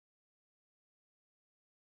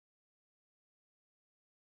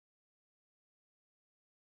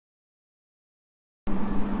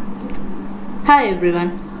Hi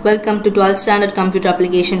everyone, welcome to 12th standard computer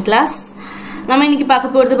application class. நம்ம இன்னைக்கு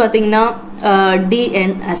பார்க்க போறது பாத்தீங்கன்னா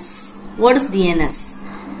DNS. What is DNS?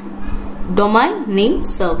 Domain Name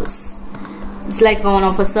Service. It's like one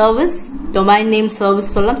of a service. Domain name service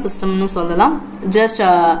சொல்லலாம், system னு சொல்லலாம். Just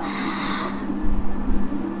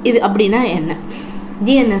இது அப்படினா என்ன?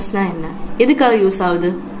 DNS னா என்ன? எதுக்காக யூஸ்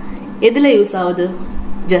ஆகுது? எதுல யூஸ் ஆகுது?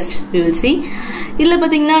 Just we will see. இல்ல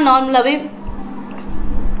பாத்தீங்கன்னா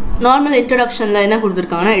normal introduction la enna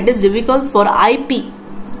kuduthirukanga it is difficult for IP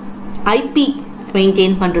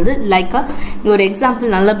maintain பண்றது like இங்க ஒரு example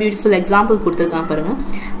நல்ல beautiful example கொடுத்திருக்காங்க பாருங்க.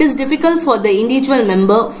 It is difficult for the individual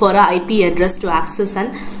member for a IP address to access an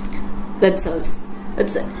web service.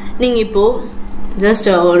 நீங்க இப்போ just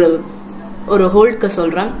ஒரு ஹோல்ட்க்கு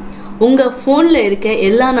சொல்றேன், உங்க போன்ல இருக்க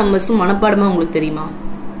எல்லா நம்பர்ஸும் மனப்பாடமா உங்களுக்கு தெரியுமா?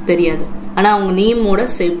 தெரியாது. ஆனா உங்க நேமோட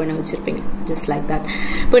சேவ் பண்ணி வச்சிருப்பீங்க. just like that.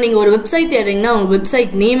 இப்போ நீங்க ஒரு வெப்சைட் தேடுறீங்கன்னா உங்க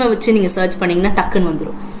வெப்சைட் நேமை வச்சு நீங்க சர்ச் பண்ணீங்கன்னா டக்குன்னு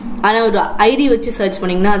வந்துடும். ஆனா ஒரு ஐடி வச்சு சர்ச்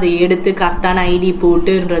பண்ணீங்கன்னா அதை எடுத்து கரெக்டான ஐடி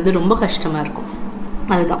போட்டுன்றது ரொம்ப கஷ்டமா இருக்கும்.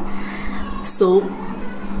 அதுதான். ஸோ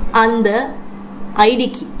அந்த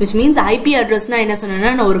ஐடிக்கு which means ஐபி அட்ரஸ்னா என்ன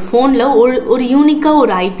சொன்னேன்னா, நான் ஒரு ஃபோன்ல ஒரு யூனிக்கா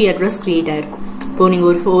ஒரு ஐபி அட்ரஸ் கிரியேட் ஆயிருக்கும். இப்போ நீங்க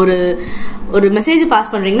ஒரு மெசேஜ்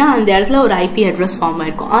பாஸ் பண்றீங்கன்னா அந்த இடத்துல ஒரு ஐபி அட்ரஸ் ஃபார்ம்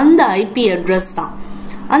ஆயிருக்கும். அந்த ஐபி அட்ரஸ் தான்.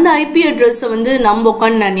 அந்த ஐபி அட்ரஸ் வந்து நம்ம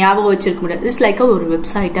உட்காந்து ஞாபகம் வச்சிருக்க முடியாது. இட்ஸ் லைக் ஒரு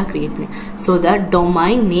வெப்சைட்டா கிரியேட் பண்ணி. So that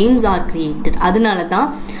domain names are created. அதனால தான்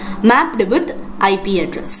மேப்டு வித் ஐபி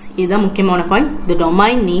அட்ரஸ். இதுதான் முக்கியமான point. The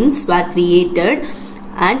domain names where created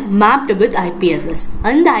and mapped with IP address.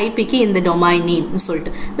 And the IP ki in the domain name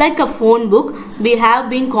சொல்லிட்டு like a phone book we have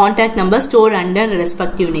been contact numbers stored under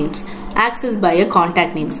respective names accessed by a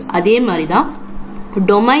contact names. அதே மாதிரி தான்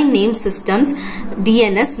domain name systems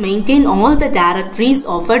DNS maintain all the directories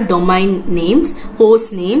of a domain names, host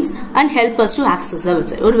names and help us to access a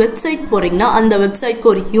website. ஒரு website போறீங்கன்னா அந்த வெப்சைட்க்கு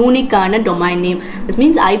ஒரு யூனிக்கான domain name, which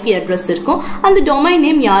means IP address இருக்கும். அந்த domain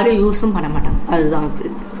name யாரும் யூஸும் பண்ண மாட்டாங்க. அதுதான்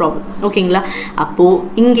ப்ராப்ளம். ஓகேங்களா? அப்போ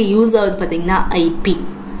இங்க யூஸ் ஆகுது பாத்தீங்கன்னா ஐபி.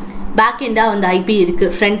 பேக் எண்டா வந்து ஐபி இருக்கு,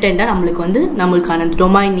 ஃப்ரண்ட் எண்டா நம்மளுக்கான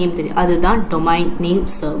டொமைன் நேம் தெரியும். அதுதான் டொமைன் நேம்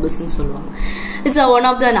சர்வீஸ்ன்னு சொல்லுவாங்க. It's one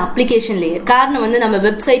of the application layer. காரணம் வந்து நம்ம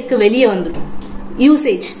வெப்சைட்க்கு வெளியே வந்துடும்.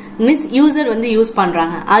 யூசேஜ் மீன்ஸ் யூசர் வந்து யூஸ்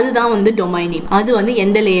பண்றாங்க, அதுதான் வந்து டொமைன் நேம். அது வந்து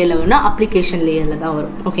எந்த லேயர்ல வரும்னா அப்ளிகேஷன் லேயர்ல தான்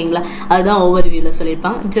வரும். ஓகேங்களா? அதுதான் ஓவர் வியூல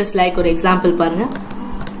சொல்லியிருப்பாங்க. ஜஸ்ட் லைக் ஒரு எக்ஸாம்பிள் பாருங்க.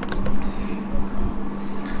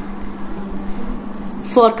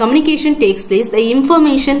 For communication takes place, the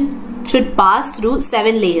information should pass through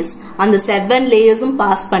 7 layers. அந்த 7 லேயர்ஸும்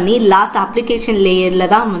பாஸ் பண்ணி லாஸ்ட் அப்ளிகேஷன் லேயர்ல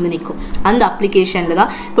தான் வந்து நிற்கும். அந்த அப்ளிகேஷன்ல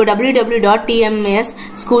தான் இப்போ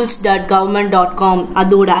www.tmsschools.government.com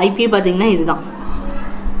அதோட ஐபி பாத்தீங்கன்னா இதுதான்.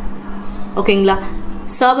 ஓகேங்களா?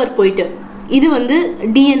 சர்வர் போயிட்டு இது வந்து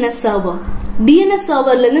DNS சர்வர். DNS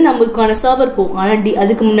சர்வர்ல இருந்து நம்மளுக்கான சர்வர் போகும். ஆனா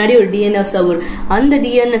அதுக்கு முன்னாடி ஒரு DNS சர்வர். அந்த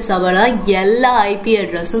DNS சர்வர்ல எல்லா ஐபி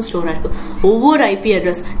அட்ரஸும் ஸ்டோர் ஆயிருக்கும். ஒவ்வொரு ஐபி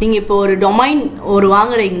அட்ரஸ் நீங்க இப்போ ஒரு டொமைன்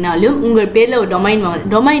வாங்குறீங்கனாலும் உங்க பேர்ல ஒரு டொமைன் வாங்க.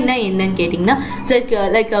 டொமைன்னா என்னன்னு கேட்டீங்கன்னா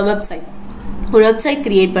லைக் வெப்சைட். ஒரு வெப்சைட்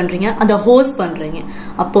கிரியேட் பண்றீங்க, அதை ஹோஸ்ட் பண்றீங்க.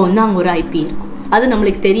 அப்போ வந்து அங்க ஒரு ஐபி இருக்கும். அது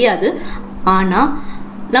நம்மளுக்கு தெரியாது. ஆனா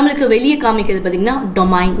நம்மளுக்கு வெளியே காமிக்கிறது பாத்தீங்கன்னா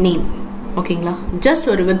டொமைன் நேம். ஓகேங்களா? ஜஸ்ட்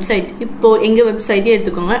ஒரு வெப்சைட். இப்போ எங்க வெப்சைட்டே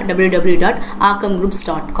எடுத்துக்கோங்க,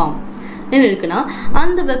 www.aakkamgroups.com இருக்குன்னா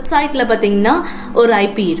அந்த வெப்சைட்ல பாத்தீங்கன்னா ஒரு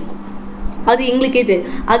ஐபி இருக்கும். அது எங்களுக்கே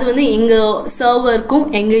தெரியும். அது வந்து எங்க சர்வருக்கும்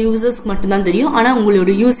எங்க யூசர்ஸ்க்கு மட்டும்தான் தெரியும். ஆனா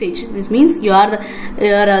உங்களோட usage means you are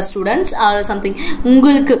students or something,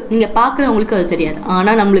 உங்களுக்கு நீங்க பாக்குறவங்களுக்கு அது தெரியாது.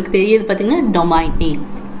 ஆனா நம்மளுக்கு தெரியாது பாத்தீங்கன்னா டொமைன் நேம்.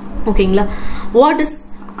 ஓகேங்களா? வாட் இஸ்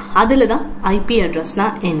அதுல தான் ஐபி அட்ரஸ்னா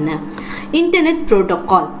என்ன? Internet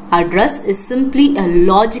protocol address is simply a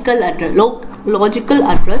logical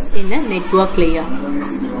address in a network layer.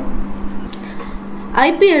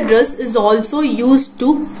 IP address is also used to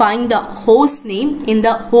find the host name in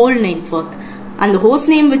the whole network. அந்த host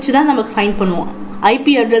name வச்சு தான் நம்ம find பண்ணுவோம்.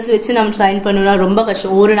 IP address வச்சு நம்ம find பண்ணனும்னா ரொம்ப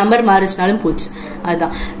கஷ்டம். ஒரு நம்பர் மாறிச்சாலும் போச்சு.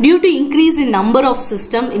 அதுதான் due to increase in number of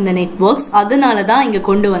system in the networks. அதனால தான் இங்க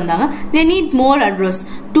கொண்டு வந்தாங்க. they need more address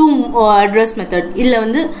to address method. இல்ல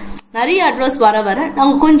வந்து நிறைய அட்ரஸ் வர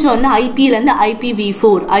நாங்க கொஞ்சம் வந்து ஐபில இருந்து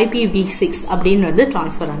IPv4 IPv6 அப்படின்றது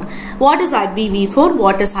டிரான்ஸ்ஃபர் ஆகும். What is IPv4,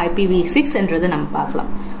 what is IPv6 என்றது நம்ம பார்க்கலாம்.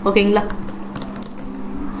 ஓகேங்களா?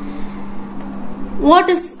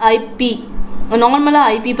 What is IP? நார்மலா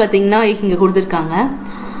ஐபி பாத்தீங்கன்னா இங்க கொடுத்திருக்காங்க.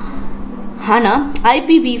 ஆனா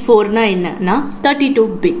IPv4னா என்னன்னா 32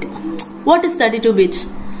 பிட். What is 32 bits?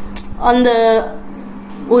 அந்த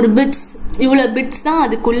ஒரு பிட்ஸ் இவ்வளவு பிட்ஸ் தான்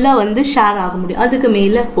அதுக்குள்ள வந்து ஷேர் ஆக முடியும். அதுக்கு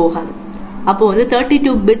மேல போகாது. அப்போ வந்து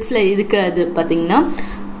 32 பிட்ஸ்ல இருக்கிறது பாத்தீங்கன்னா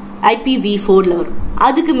IPv4ல வரும்.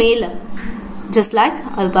 அதுக்கு மேல ஜஸ்ட் லைக்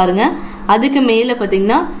அது பாருங்க, அதுக்கு மேல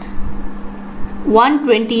பாத்தீங்கன்னா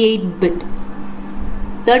 128 bit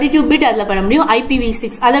 32 bit அதில் பண்ண முடியும்.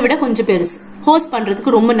 IPv6 அதை விட கொஞ்சம் பெருசு, ஹோஸ்ட்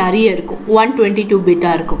பண்ணுறதுக்கு ரொம்ப நிறைய இருக்கும், 122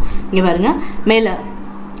 பிட்டாக இருக்கும். இங்கே பாருங்கள் மேலே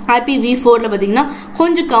IPv4ல பார்த்தீங்கன்னா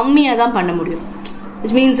கொஞ்சம் கம்மியாக தான் பண்ண முடியும்.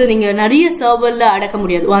 விச் மீன்ஸ் நீங்கள் நிறைய சர்வரில் அடக்க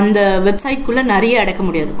முடியாது, அந்த வெப்சைட்குள்ளே நிறைய அடக்க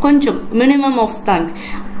முடியாது, கொஞ்சம் மினிமம் ஆஃப் தேங்க்ஸ்.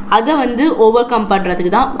 அதை வந்து ஓவர் கம்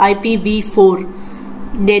பண்ணுறதுக்கு தான் IPv4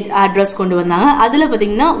 டேட் அட்ரஸ் கொண்டு வந்தாங்க. அதில்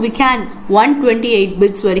பார்த்தீங்கன்னா we can 128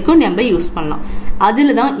 பிட்ஸ் வரைக்கும் நம்ம யூஸ் பண்ணலாம்.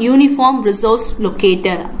 அதில் தான் யூனிஃபார்ம் ரிசோர்ஸ்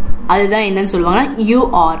லொக்கேட்டர், அதுதான் என்னன்னு சொல்லுவாங்கன்னா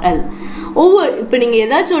URL. இப்போ நீங்கள்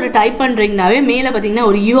ஏதாச்சும் ஒரு டைப் பண்ணுறீங்கனாவே மேலே பார்த்தீங்கன்னா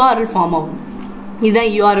ஒரு URL ஃபார்ம் ஆகும்,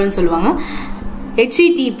 இதுதான் URLன்னு சொல்லுவாங்க.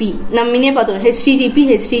 HTTP நம்ம முன்னே பார்த்தோம்,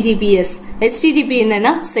 HTTPS. HTTP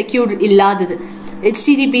என்னன்னா செக்யூர்ட் இல்லாதது,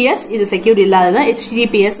 HTTPS இது செக்யூர்ட் இல்லாதது,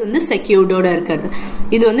 HTTPS வந்து செக்யூர்டோட இருக்கிறது.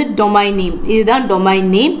 இது வந்து டொமைன் நேம், இதுதான் டொமைன்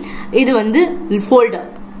நேம். இது வந்து ஃபோல்டர்,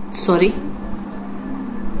 சாரி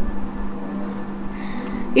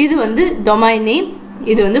இது வந்து டொமைன் நேம்,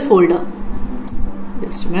 இது வந்து folder.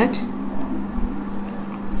 Just a minute.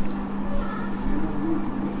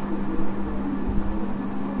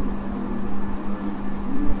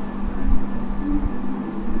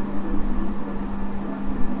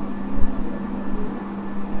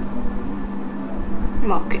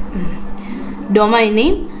 Okay, domain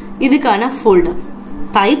name, இதுக்கான ஃபோல்டர்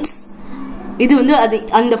டைப்ஸ், இது வந்து அது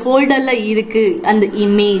அந்த ஃபோல்டர்ல இருக்கு அந்த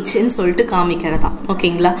இமேஜ்னு சொல்லிட்டு காமிக்கிறதா.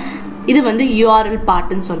 ஓகேங்களா, இது வந்து URL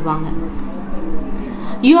பார்ட்னு சொல்லுவாங்க.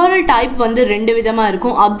 URL டைப் வந்து ரெண்டு விதமா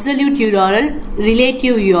இருக்கும், absolute URL,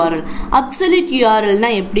 relative URL. Absolute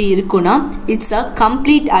URLனா எப்படி இருக்குன்னா it's a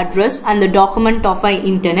complete address and the document of I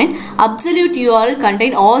internet. Absolute URL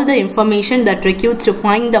contain all the information that requires to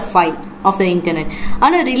find the file of the internet.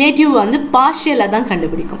 ஆனால் relative வந்து பார்ஷியலாக தான்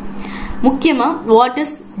கண்டுபிடிக்கும். முக்கியமாக what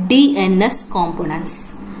is DNS components.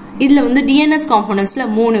 இதில் வந்து DNS componentsல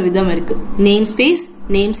 3 விதம் இருக்கு, name space,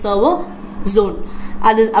 name server, zone.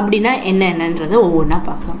 அது அப்படின்னா என்னன்றதை ஒவ்வொன்றா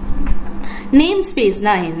பார்க்கலாம். நேம்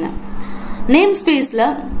ஸ்பேஸ்னா என்ன? நேம் ஸ்பேஸில்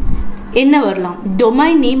என்ன வரலாம்?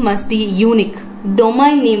 Domain name must be unique.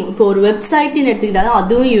 Domain name இப்போ ஒரு வெப்சைட்னு எடுத்துக்கிட்டாலும்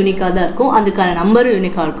அதுவும் யூனிக்காக தான் இருக்கும், அதுக்கான நம்பரும்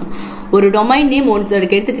யூனிக்காக இருக்கும். ஒரு டொமைன் நேம்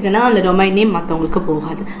ஒருத்தருக்கு எடுத்துக்கிட்டேன்னா அந்த டொமைன் நேம் மற்றவங்களுக்கு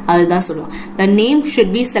போகாது, அதுதான் சொல்லுவோம். The name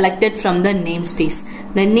should be selected from the namespace.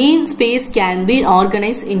 The namespace can be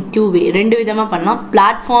organized in 2 ways. ரெண்டு விதமா பண்ணலாம்.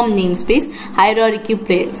 பிளாட்ஃபார்ம் நேம்ஸ்பேஸ், ஹைரார்கி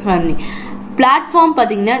பண்ணி. பிளாட்ஃபார்ம்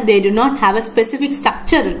பார்த்தீங்கன்னா they do not have a specific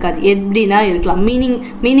structure இருக்காது, எப்படின்னா இருக்கலாம்.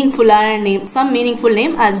 மீனிங்ஃபுல்லான name, some meaningful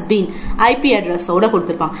name has been IP அட்ரஸோட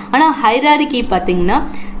கொடுத்துருப்பாங்க. ஆனால் ஹைரார்கி பார்த்தீங்கன்னா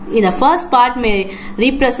the first part may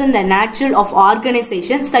represent the nature of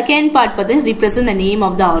organization, second part represent the name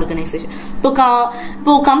of the organization.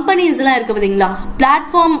 இப்போ கம்பெனிஸ்லாம் இருக்கு பாத்தீங்களா,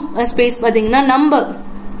 platform space பாத்தீங்கன்னா நம்ம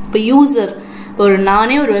இப்போ யூசர் ஒரு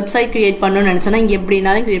நானே ஒரு வெப்சைட் கிரியேட் பண்ணணும்னு நினைச்சேன்னா இங்க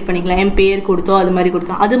எப்படினாலும் கிரியேட் பண்ணிக்கலாம், என் பேர் கொடுத்தோ அது மாதிரி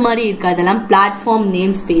கொடுத்தோம், அது மாதிரி இருக்கு. அதெல்லாம் பிளாட்ஃபார்ம்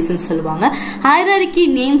நேம் ஸ்பேஸ்ன்னு சொல்லுவாங்க. ஹைரார்கி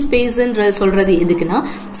நேம் ஸ்பேஸ்ன்றது சொல்றது எதுக்குன்னா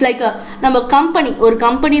இட்ஸ் லைக் நம்ம கம்பெனி, ஒரு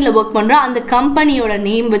கம்பெனில ஒர்க் பண்றோம், அந்த கம்பெனியோட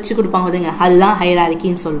நேம் வச்சு கொடுப்பாங்க, அதுதான்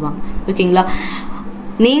ஹைரார்கின்னு சொல்லுவாங்க. ஓகேங்களா,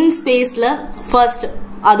 நேம் ஸ்பேஸ்ல ஃபர்ஸ்ட்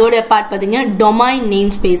அதோட பார்ட் பாத்தீங்கன்னா டொமைன்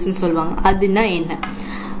நேம் ஸ்பேஸ்ன்னு சொல்லுவாங்க. அதுன்னா என்ன?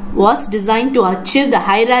 Was design to achieve the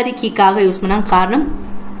ஹைரார்கிக்காக use பண்ணாங்க. காரணம்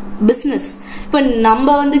பிஸ்னஸ். இப்போ நம்ம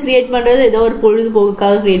வந்து கிரியேட் பண்றது ஏதோ ஒரு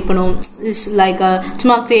பொழுதுபோக்குக்காக கிரியேட் பண்ணுவோம், லைக்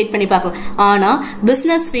சும்மா கிரியேட் பண்ணி பார்க்கலாம். ஆனால்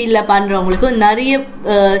பிஸ்னஸ் ஃபீல்டில் பண்ணுறவங்களுக்கு நிறைய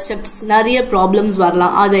ஸ்டெப்ஸ், நிறைய ப்ராப்ளம்ஸ்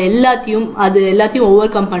வரலாம். அது எல்லாத்தையும்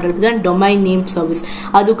ஓவர் கம் பண்ணுறதுக்கு தான் டொமைன் நேம் சர்வீஸ்.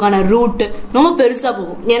 அதுக்கான ரூட் ரொம்ப பெருசாக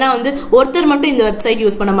போகும். ஏன்னா வந்து ஒருத்தர் மட்டும் இந்த வெப்சைட்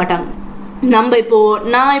யூஸ் பண்ண மாட்டாங்க. நான்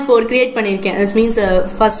இப்போ ஒரு கிரியேட் பண்ணியிருக்கேன், மீன்ஸ்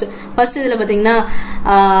ஃபர்ஸ்ட் இதில் பார்த்தீங்கன்னா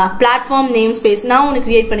பிளாட்ஃபார்ம் நேம் ஸ்பேஸ் நான் ஒன்று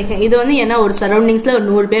கிரியேட் பண்ணியிருக்கேன். இது வந்து ஏன்னா ஒரு சரௌண்டிங்ஸில் ஒரு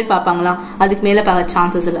 100 பேர் பார்ப்பாங்களா, அதுக்கு மேலே பார்க்க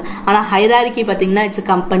சான்சஸ் இல்லை. ஆனால் ஹைரார்கி பார்த்தீங்கன்னா இட்ஸ்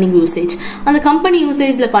கம்பெனி யூசேஜ். அந்த கம்பெனி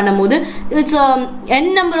யூசேஜில் பண்ணும்போது it's n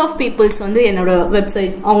number of peoples வந்து என்னோட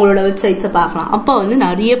வெப்சைட், அவங்களோட வெப்சைட்ஸை பார்க்கலாம். அப்போ வந்து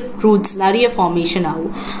நிறைய ரூட்ஸ், நிறைய ஃபார்மேஷன்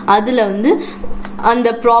ஆகும். அதில் வந்து அந்த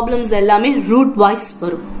ப்ராப்ளம்ஸ் எல்லாமே ரூட் வைஸ்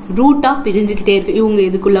வரும், ரூட்டா பிரிஞ்சுக்கிட்டே இருக்கு. இவங்க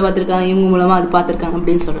இதுக்குள்ள பார்த்துருக்காங்க, இவங்க மூலமா அது பார்த்துருக்காங்க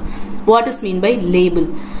அப்படின்னு சொல்றோம். What is mean by label?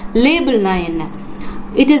 லேபிள்னா என்ன?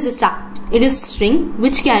 It is string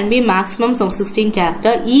which can be maximum of 16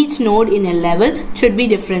 character. Each node in a level should be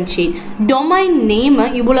differentiate. Domain name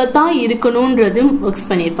இவ்வளவு தான் இருக்கணும்ன்றது ஒர்க்ஸ்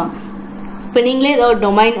பண்ணியிருப்பாங்க. இப்போ நீங்களே ஏதாவது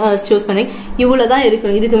டொமைன் சூஸ் பண்ணி இவ்வளோ தான்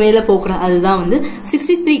இருக்கணும், இதுக்கு மேலே போகக்கூடாது. அதுதான் வந்து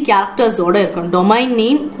 63 கேரக்டர்ஸோட இருக்கணும். Domain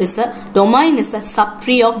is a sub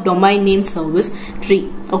tree of domain name service tree.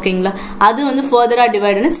 ஓகேங்களா, அது வந்து ஃபர்தரா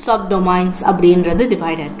டிவைடட் சப் டொமைன்ஸ் அப்படின்றது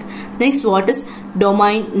டிவைட் இருக்கு. Next, what is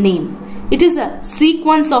domain name? It is a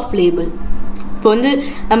sequence of label. இப்போ வந்து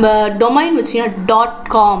நம்ம டொமைன் வச்சீங்கன்னா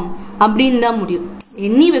 .com அப்படின்னு தான் முடியும்.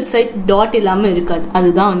 எனி வெப்சைட் டாட் இல்லாம இருக்காது.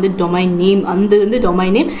 அதுதான் வந்து டொமைன் நேம். அந்த வந்து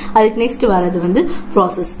டொமைன் நேம். அதுக்கு நெக்ஸ்ட் வரது வந்து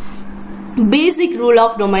process. Basic rule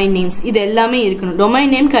of domain names இது எல்லாமே இருக்கணும்.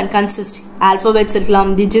 Domain name can consist alphabets இருக்கலாம்,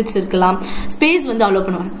 டிஜிட்ஸ் இருக்கலாம், ஸ்பேஸ் வந்து அலோவ்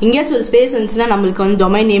பண்ணுவாங்க. எங்கேயாச்சும் ஒரு ஸ்பேஸ் இருந்துச்சுன்னா நம்மளுக்கு வந்து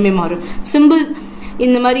டொமைன் நேமே மாறும். சிம்பிள்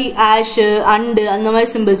இந்த மாதிரி ஆஷ் அண்டு அந்த மாதிரி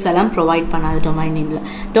சிம்பிள்ஸ் எல்லாம் ப்ரொவைட் பண்ணாது டொமைன் நேம்ல.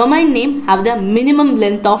 Domain name have the minimum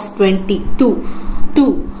length of 22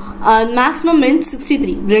 maximum length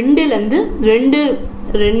 63.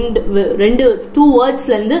 ரெண்டு 2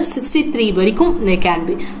 வேர்ட்ஸ்ல இருந்து 63 வரைக்கும் can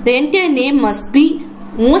be. The entire name must be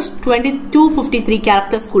most 2253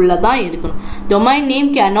 characters குள்ள தான் இருக்கணும். Domain name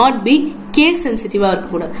cannot be case சென்சிட்டிவா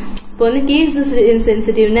இருக்கக்கூடாது. இப்போ வந்து கேஸ்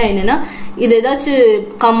சென்சிட்டிவ்னா என்னன்னா, இது ஏதாச்சும்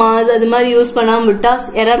கமாஸ் அது மாதிரி யூஸ் பண்ணாம விட்டா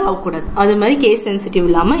எரர் ஆகக்கூடாது. அது மாதிரி கேஸ் சென்சிட்டிவ்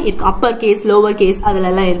இல்லாம இருக்கு. அப்பர் கேஸ், லோவர் கேஸ்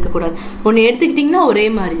அதுல எல்லாம் இருக்கக்கூடாது. ஒன்னு எடுத்துக்கிட்டீங்கன்னா ஒரே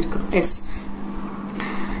மாதிரி இருக்கணும். S,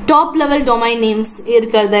 top level domain names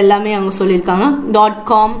இருக்கிறது எல்லாமே அவங்க சொல்லியிருக்காங்க.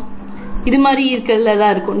 .com இது மாதிரி இருக்கிறதுல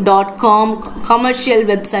தான் இருக்கும். .com கமர்ஷியல்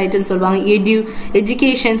வெப்சைட்னு சொல்லுவாங்க.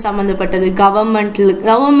 எஜுகேஷன் சம்மந்தப்பட்டது,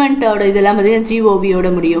 கவர்மெண்டோட இதெல்லாம் பார்த்தீங்கன்னா GOVயோட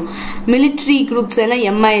முடியும். மிலிட்ரி குரூப்ஸ் எல்லாம்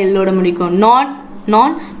MILோட முடிக்கும்.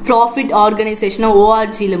 நான் ப்ராஃபிட் ஆர்கனைசேஷனா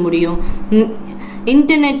ORGல முடியும்.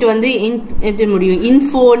 இன்டர்நெட் வந்து முடியும்.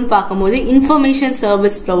 இன்ஃபோன்னு பார்க்கும்போது இன்ஃபர்மேஷன்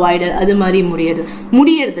சர்வீஸ் ப்ரொவைடர் அது மாதிரி முடியறது.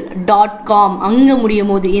 .com அங்க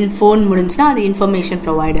முடியும் போது இன்ஃபோன் முடிஞ்சுன்னா அது இன்ஃபர்மேஷன்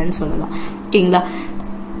ப்ரொவைடர்னு சொல்லலாம். ஓகேங்களா?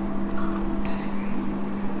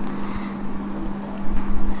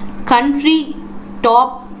 country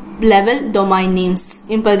top level domain names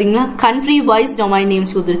பார்த்தீங்கன்னா country wise domain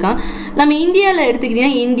names கொடுத்துருக்காங்க. நம்ம இந்தியாவில்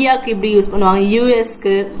எடுத்துக்கிட்டீங்கன்னா இந்தியாவுக்கு இப்படி யூஸ் பண்ணுவாங்க.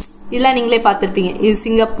 யூஎஸ்க்கு இதெல்லாம் நீங்களே பார்த்துருப்பீங்க. இது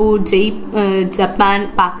Singapore, Japan,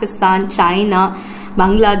 Pakistan, China,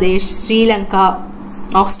 Bangladesh, Sri Lanka,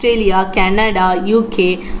 Australia, Canada, UK,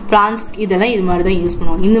 France இதெல்லாம் இது மாதிரி தான் யூஸ்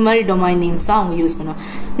பண்ணுவாங்க. இந்த மாதிரி டொமைன் நேம்ஸ் தான் அவங்க யூஸ் பண்ணுவாங்க.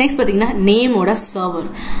 நெக்ஸ்ட் பார்த்தீங்கன்னா நேமோட சர்வர்.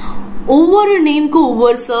 ஒவ்வொரு நேம்க்கும்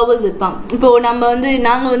ஒவ்வொரு சர்வர்ஸ் இருப்பாங்க. இப்போ நாங்க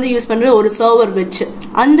வந்து யூஸ் பண்ற ஒரு சர்வர் வச்சு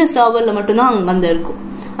அந்த சர்வர்ல மட்டும்தான் அங்க வந்து இருக்கும்.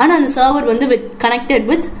 ஆனா அந்த சர்வர் வந்து கனெக்டட்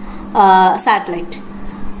வித் சேட்டலைட்.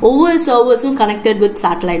 ஒவ்வொரு சர்வர்ஸும் கனெக்டட் வித்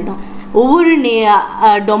சேட்டலைட் தான். ஒவ்வொரு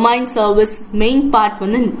டொமைன் சர்வீஸ் மெயின் பார்ட்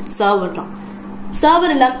வந்து சர்வர் தான்.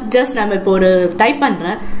 சர்வர் எல்லாம் ஜஸ்ட் நம்ம இப்போ ஒரு டைப்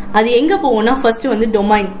பண்றேன், அது எங்க போகும்னா ஃபர்ஸ்ட் வந்து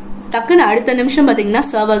டொமைன், டக்குன்னு அடுத்த நிமிஷம் பாத்தீங்கன்னா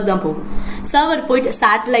சர்வருக்கு தான் போகும். சர்வர் போயிட்டு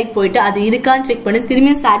சேட்டலைட் போயிட்டு அது இருக்கான்னு செக் பண்ணி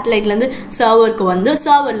திரும்பியும் சேட்டலைட்ல இருந்து சர்வருக்கு வந்து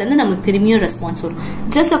சர்வர்ல இருந்து நமக்கு திரும்பியும் ரெஸ்பான்ஸ் வரும்.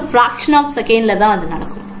 ஜஸ்ட் a fraction of secondல தான் அது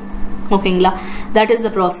நடக்கும். ஓகேங்களா? That is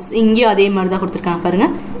the process. இங்கேயும் அதே மாதிரி தான் கொடுத்துருக்காங்க பாருங்க.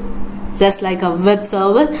 ஜஸ்ட் லைக் அ வெப்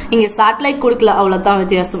சர்வர். இங்க சேட்டலைட் கொடுக்கல, அவ்வளவுதான்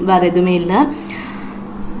வித்தியாசம், வேற எதுவுமே இல்லை.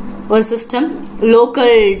 ஒரு system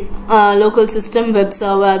local system web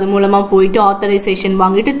server அது மூலமா போயிட்டு ஆத்தரைசேஷன்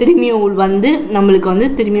வாங்கிட்டு திரும்பியும் வந்து நம்மளுக்கு வந்து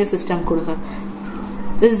திரும்பியும் சிஸ்டம் கொடுக்குறோம்.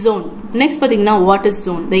 Zone. Next பாத்தீங்கன்னா what is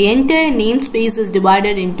zone? The entire namespace is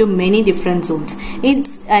divided into many different zones.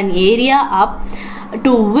 It's an area up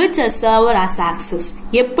to which a server has access.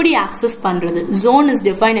 எப்படி access பண்றது? Zone is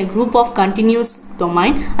defined a group of continuous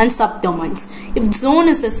domain and subdomains. If zone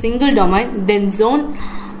is a single domain, then zone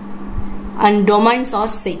and domains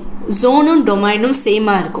are same. Zoneum domainum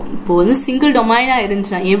same-ஆ இருக்கும். இப்போ வந்து single domain-ஆ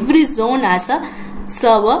இருந்துச்சுன்னா every zone has a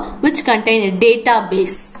server which contain a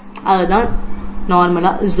database. அதுதான்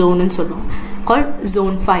நார்மலா ஜோன்னு சொல்லுவோம். Called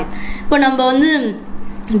zone file. இப்போ நம்ம வந்து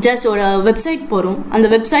ஜஸ்ட் ஒரு வெப்சைட் போகிறோம். அந்த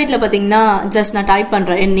வெப்சைட்ல பார்த்தீங்கன்னா ஜஸ்ட் நான் டைப்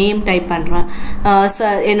பண்ணுறேன், என் நேம் டைப் பண்ணுறேன்,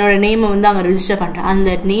 என்னோட நேமை வந்து அங்கே ரிஜிஸ்டர் பண்ணுறேன்.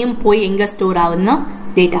 அந்த நேம் போய் எங்கே ஸ்டோர் ஆகுதுன்னா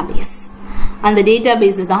டேட்டாபேஸ். அந்த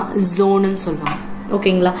டேட்டாபேஸ் தான் ஜோனுன்னு சொல்லுவாங்க.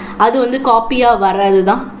 ஓகேங்களா? அது வந்து காப்பியாக வர்றது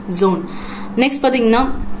தான் ஜோன். நெக்ஸ்ட் பார்த்தீங்கன்னா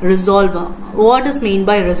resolver. What is mean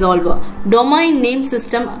by resolver? Domain name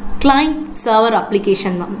system client server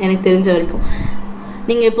application தான் எனக்கு தெரிஞ்ச வரைக்கும்.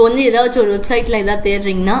 நீங்க இப்போ வந்து ஏதாச்சும் ஒரு வெப்சைட்ல ஏதாவது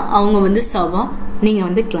தேடுறீங்கன்னா அவங்க வந்து சர்வர், நீங்க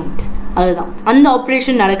வந்து கிளைண்ட். அதுதான் அந்த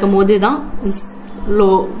ஆப்ரேஷன் நடக்கும் போது தான்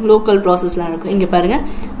லோக்கல் ப்ராசஸ்ல நடக்கும். இங்க பாருங்க,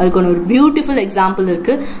 அதுக்கு ஒரு பியூட்டிஃபுல் எக்ஸாம்பிள்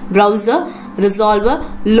இருக்கு. ப்ரௌசர், ரிசால்வர்,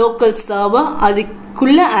 லோக்கல் சர்வர்,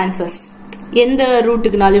 அதுக்குள்ள ஆன்சர்ஸ். எந்த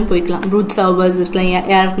ரூட்டுக்குனாலும் போய்க்கலாம். ரூட் சர்வர்ஸ் இருக்கலாம்,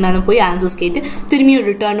 யாருக்குனாலும் போய் ஆன்சர்ஸ் கேட்டு திரும்பியும்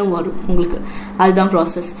ரிட்டர்னும் வரும் உங்களுக்கு. அதுதான்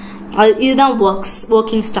ப்ராசஸ். இதுதான்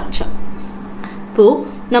ஒர்க்கிங் ஸ்ட்ரக்சர். இப்போ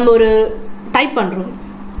நம்ம ஒரு டைப் பண்றோம்,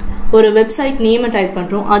 ஒரு வெப்சைட் நேமை டைப்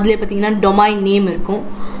பண்றோம். அதுல பாத்தீங்கன்னா டொமைன் நேம் இருக்கும்.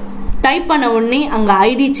 டைப் பண்ண உடனே அங்க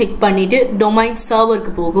ஐடி செக் பண்ணிட்டு டொமைன்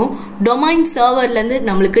சர்வருக்கு போகும். டொமைன் சர்வர்ல இருந்து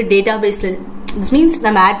நம்மளுக்கு டேட்டாபேஸ்ல திஸ் மீன்ஸ்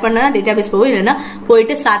நம்ம ஆட் பண்ணா டேட்டாபேஸ் போகும், இல்லைன்னா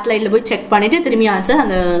போயிட்டு சேட்டலைட்ல போய் செக் பண்ணிட்டு திரும்பி ஆன்சர்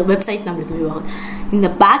அந்த வெப்சைட் நம்மளுக்கு வியூ ஆகும். இந்த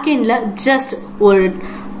பேக் எண்ட்ல ஜஸ்ட் ஒரு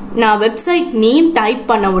நான் வெப்சைட் நேம் டைப்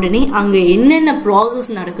பண்ண உடனே அங்க என்னென்ன ப்ராசஸ்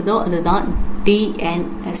நடக்குதோ அதுதான்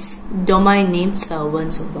DNS டொமைன் நேம்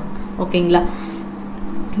சர்வர்னு சொல்லுவாங்க. ஓகேங்களா?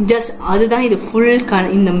 ஜஸ்ட் அதுதான் இது ஃபுல்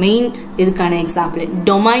இந்த மெயின் இதுக்கான example.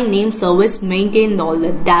 Domain name service maintain all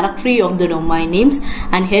the directory of the domain names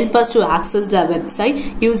and help us to access the website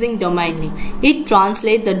using domain name. It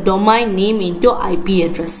translates the domain name into IP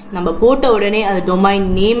address. நம்ம போட்ட உடனே அது domain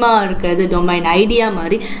நேமா இருக்கிறது domain idea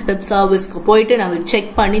மாதிரி web சர்வீஸ்க்கு போயிட்டு நம்ம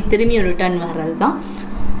check பண்ணி திரும்பி ரிட்டர்ன் வர்றது தான்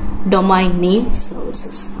domain name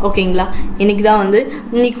services. ஓகேங்களா, இன்னைக்கு தான் வந்து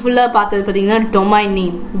இன்னைக்கு ஃபுல்லாக பார்த்தது பார்த்தீங்கன்னா domain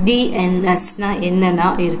name DNSனா என்னன்னா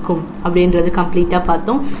இருக்கும் அப்படின்றது கம்ப்ளீட்டாக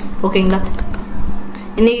பார்த்தோம். ஓகேங்களா,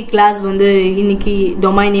 இன்னைக்கு கிளாஸ் வந்து இன்னைக்கு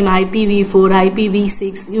domain name IPv4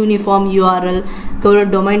 IPv6 uniform URL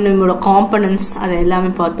domain nameோட components அதை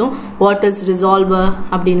எல்லாமே பார்த்தோம். வாட் இஸ் ரிசால்வர்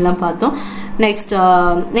அப்படின்லாம் பார்த்தோம்.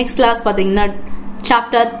 நெக்ஸ்ட் கிளாஸ் பார்த்தீங்கன்னா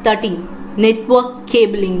சாப்டர் 13 நெட்வொர்க்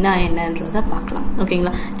கேபிளிங்னா என்னன்றதை பார்க்கலாம்.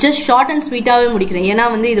 ஓகேங்களா, ஜஸ்ட் ஷார்ட் அண்ட் ஸ்வீட்டாகவே முடிக்கிறேன். ஏன்னா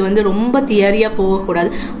வந்து இது வந்து ரொம்ப தியரியாக போகக்கூடாது.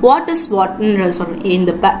 வாட் இஸ் வாட்ன்றது சொல்கிறேன்.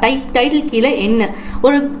 இந்த டைட்டில் கீழே என்ன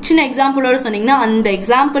ஒரு சின்ன எக்ஸாம்பிளோட சொன்னீங்கன்னா அந்த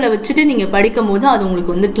எக்ஸாம்பிளை வச்சுட்டு நீங்கள் படிக்கும் போது அது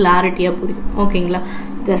உங்களுக்கு வந்து கிளாரிட்டியாக புரியும். ஓகேங்களா,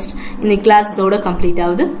 ஜஸ்ட் இந்த கிளாஸ் இதோட கம்ப்ளீட்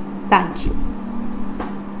ஆகுது. தேங்க்யூ.